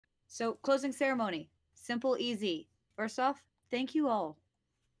So, closing ceremony. Simple, easy. First off, thank you all.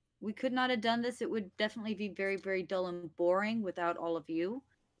 We could not have done this. It would definitely be very, very dull and boring without all of you.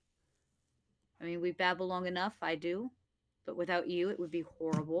 I mean, we babble long enough, I do. But without you, it would be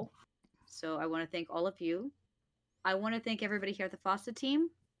horrible. So I want to thank all of you. I want to thank everybody here at the FASA team.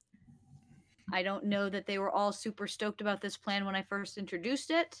 I don't know that they were all super stoked about this plan when I first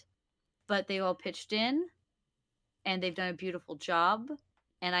introduced it, but they all pitched in, and they've done a beautiful job.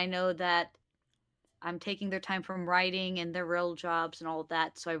 And I know that I'm taking their time from writing and their real jobs and all of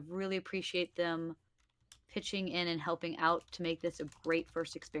that, so I really appreciate them pitching in and helping out to make this a great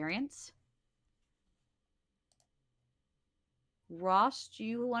first experience. Ross, do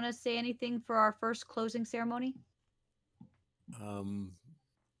you want to say anything for our first closing ceremony?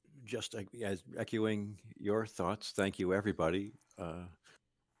 Just as echoing your thoughts. Thank you, everybody.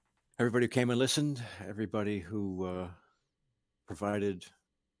 Everybody who came and listened. Everybody who provided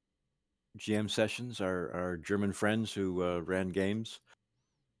GM sessions. Our German friends who ran games,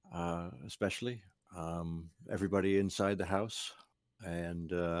 especially. Everybody inside the house,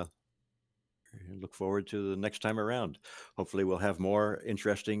 and look forward to the next time around. Hopefully, we'll have more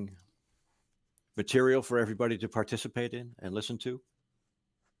interesting material for everybody to participate in and listen to,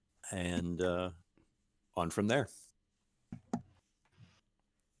 and on from there.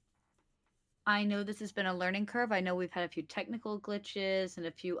 I know this has been a learning curve. I know we've had a few technical glitches and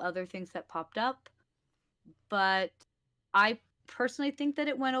a few other things that popped up, but I personally think that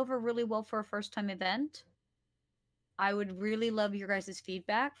it went over really well for a first-time event. I would really love your guys'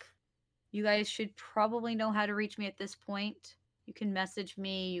 feedback. You guys should probably know how to reach me at this point. You can message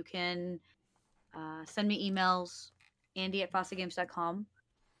me. You can send me emails, andy@fasagames.com.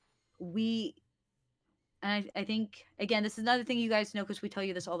 And I think, again, this is another thing you guys know because we tell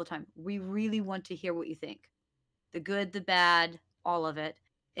you this all the time. We really want to hear what you think. The good, the bad, all of it.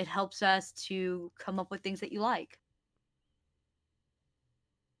 It helps us to come up with things that you like.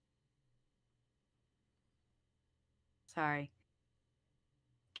 Sorry.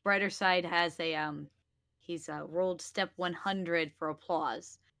 Brighter Side has he's rolled step 100 for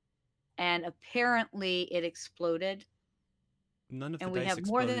applause. And apparently it exploded. None of the and dice we have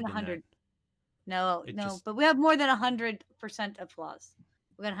exploded more than in 100. that. No, It no, just- but we have more than 100% applause.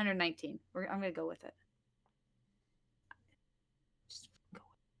 We got 119. I'm going to go with it. Just go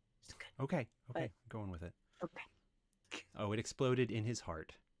with it. It's good. Okay, But- going with it. Okay. Oh, it exploded in his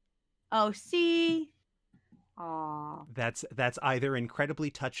heart. Oh, see? Aw. That's either incredibly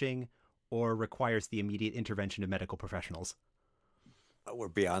touching or requires the immediate intervention of medical professionals. We're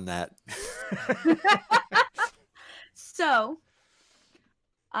beyond that. So,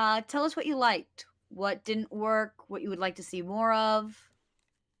 tell us what you liked, what didn't work, what you would like to see more of.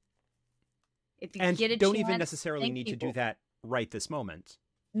 If you And get a don't chance, even necessarily thank need to people. do that right this moment.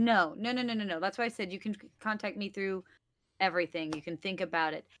 No. That's why I said you can contact me through everything. You can think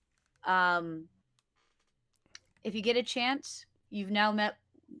about it. If you get a chance, you've now met,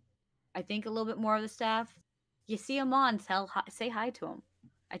 I think, a little bit more of the staff. You see them on, say hi to them.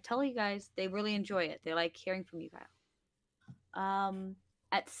 I tell you guys, they really enjoy it. They like hearing from you guys.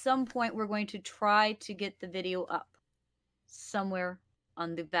 At some point, we're going to try to get the video up somewhere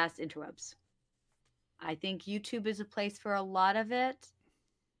on the vast interwebs. I think YouTube is a place for a lot of it.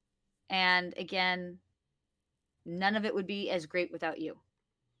 And again, none of it would be as great without you.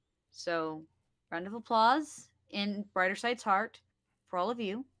 So, round of applause in Brighter Side's heart for all of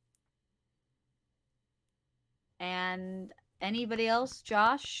you. And anybody else?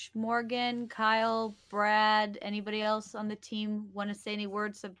 Josh, Morgan, Kyle, Brad, anybody else on the team want to say any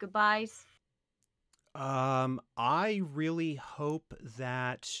words of goodbyes? I really hope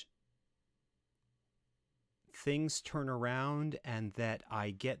that things turn around and that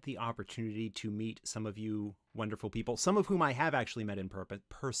I get the opportunity to meet some of you wonderful people, some of whom I have actually met in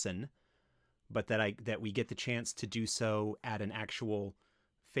person, but that we get the chance to do so at an actual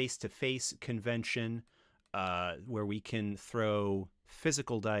face-to-face convention where we can throw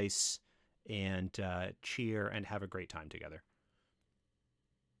physical dice and cheer and have a great time together.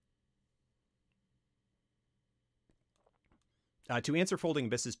 To answer Folding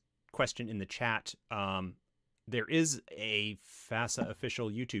Abyss's question in the chat, there is a FASA official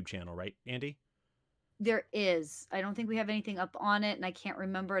YouTube channel, right, Andy? There is. I don't think we have anything up on it, and I can't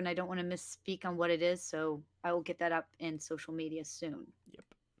remember, and I don't want to misspeak on what it is, so I will get that up in social media soon. Yep.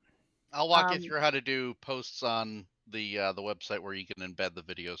 I'll walk you through how to do posts on the website where you can embed the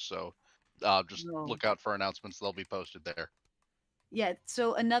videos. So just look out for announcements; they'll be posted there. Yeah.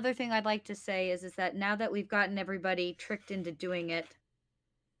 So another thing I'd like to say is that now that we've gotten everybody tricked into doing it,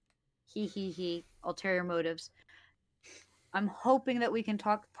 ulterior motives. I'm hoping that we can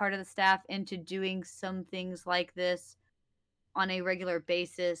talk part of the staff into doing some things like this on a regular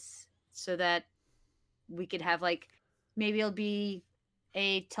basis so that we could have like maybe it'll be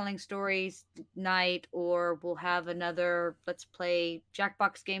a telling stories night, or we'll have another let's play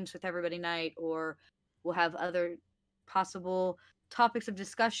Jackbox games with everybody night, or we'll have other possible topics of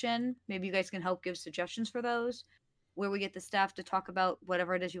discussion. Maybe you guys can help give suggestions for those, where we get the staff to talk about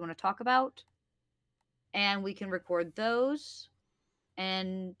whatever it is you want to talk about, and we can record those.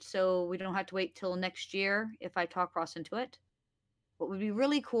 And so we don't have to wait till next year if I talk Ross into it. What would be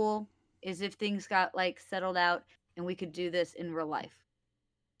really cool is if things got like settled out and we could do this in real life.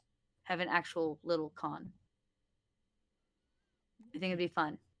 Have an actual little con. I think it'd be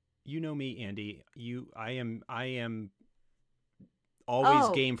fun. You know me, Andy. I am always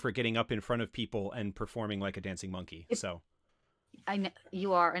game for getting up in front of people and performing like a dancing monkey. So I know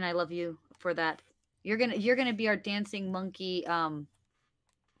you are, and I love you for that. You're gonna be our dancing monkey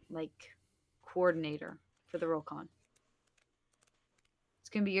like coordinator for the Rollcon. It's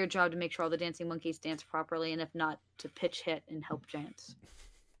gonna be your job to make sure all the dancing monkeys dance properly, and if not, to pitch hit and help dance.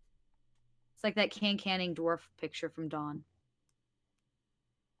 It's like that canning dwarf picture from Dawn.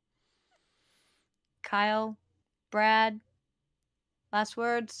 Kyle, Brad, last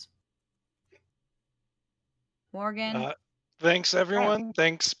words. Morgan. Thanks, everyone.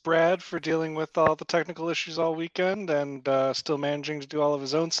 Thanks, Brad, for dealing with all the technical issues all weekend and still managing to do all of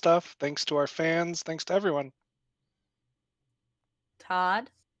his own stuff. Thanks to our fans. Thanks to everyone. Todd.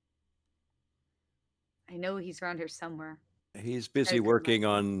 I know he's around here somewhere. He's busy working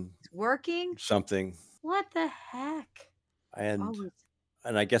on something. What the heck? And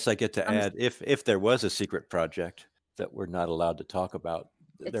I guess I get to add, if there was a secret project that we're not allowed to talk about,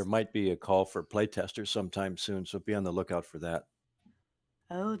 there might be a call for playtesters sometime soon, so be on the lookout for that.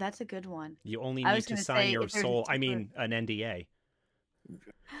 Oh, that's a good one. You only need to sign your soul. I mean, an NDA.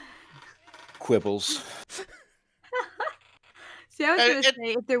 Quibbles. See, I was going to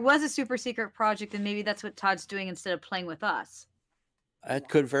say, if there was a super secret project, then maybe that's what Todd's doing instead of playing with us. That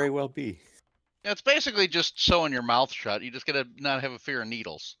could very well be. Yeah, it's basically just sewing your mouth shut. You just gotta not have a fear of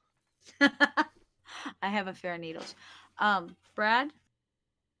needles. I have a fear of needles. Brad,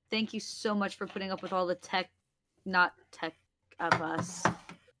 thank you so much for putting up with all the not tech of us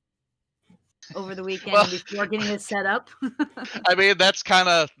over the weekend before getting this set up. I mean, that's kind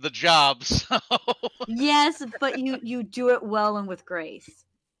of the job. So. Yes, but you do it well and with grace.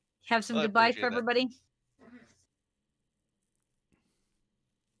 Have some goodbye for everybody.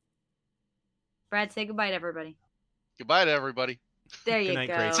 Brad, say goodbye to everybody. Goodbye to everybody. There you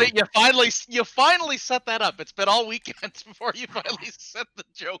go. See, you finally set that up. It's been all weekend before you finally set the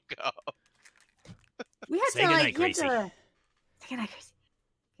joke up. We have to like Gracie. Good night, Gracie.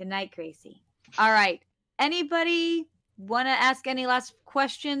 Good night, Gracie. All right. Anybody want to ask any last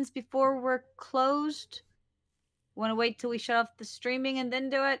questions before we're closed? Want to wait till we shut off the streaming and then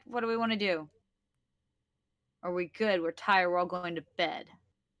do it? What do we want to do? Are we good? We're tired. We're all going to bed.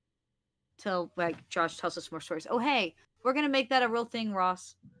 Till like Josh tells us more stories. Oh, hey, we're gonna make that a real thing,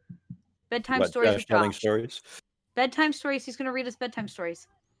 Ross. Bedtime stories. Josh telling stories. Bedtime stories. He's gonna read us bedtime stories.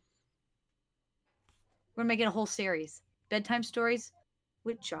 We're making a whole series. Bedtime stories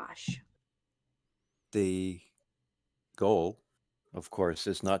with Josh. The goal, of course,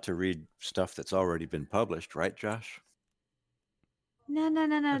 is not to read stuff that's already been published, right, Josh? No.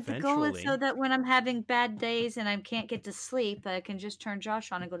 The goal is so that when I'm having bad days and I can't get to sleep, I can just turn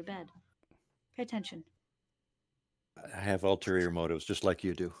Josh on and go to bed. Pay attention. I have ulterior motives, just like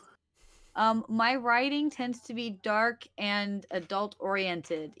you do. My writing tends to be dark and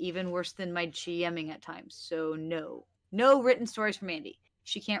adult-oriented, even worse than my GMing at times. So no written stories from Andy.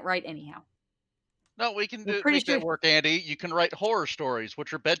 She can't write anyhow. No, we can make that work, Andy. You can write horror stories,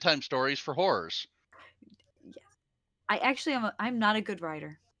 which are bedtime stories for horrors. Yes, I actually I'm not a good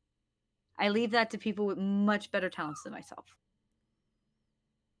writer. I leave that to people with much better talents than myself.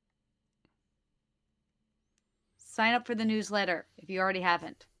 Sign up for the newsletter if you already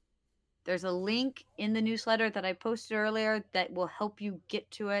haven't. There's a link in the newsletter that I posted earlier that will help you get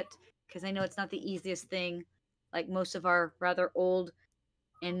to it, because I know it's not the easiest thing, like most of our rather old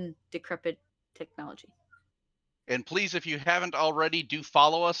and decrepit technology. And please, if you haven't already, do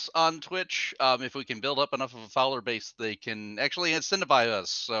follow us on Twitch. If we can build up enough of a follower base, they can actually incentivize us.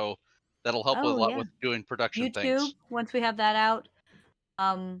 So that'll help a lot with doing production YouTube, things. Once we have that out.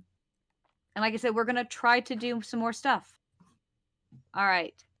 And like I said, we're going to try to do some more stuff. All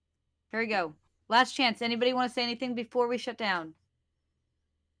right. Here we go. Last chance. Anybody want to say anything before we shut down?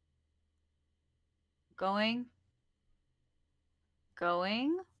 Going.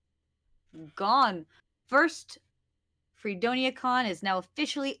 Gone. First Freedonia Con is now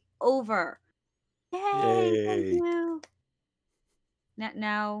officially over. Yay! Thank Yay. you.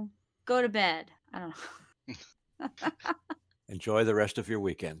 Now go to bed. I don't know. Enjoy the rest of your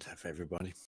weekend, everybody.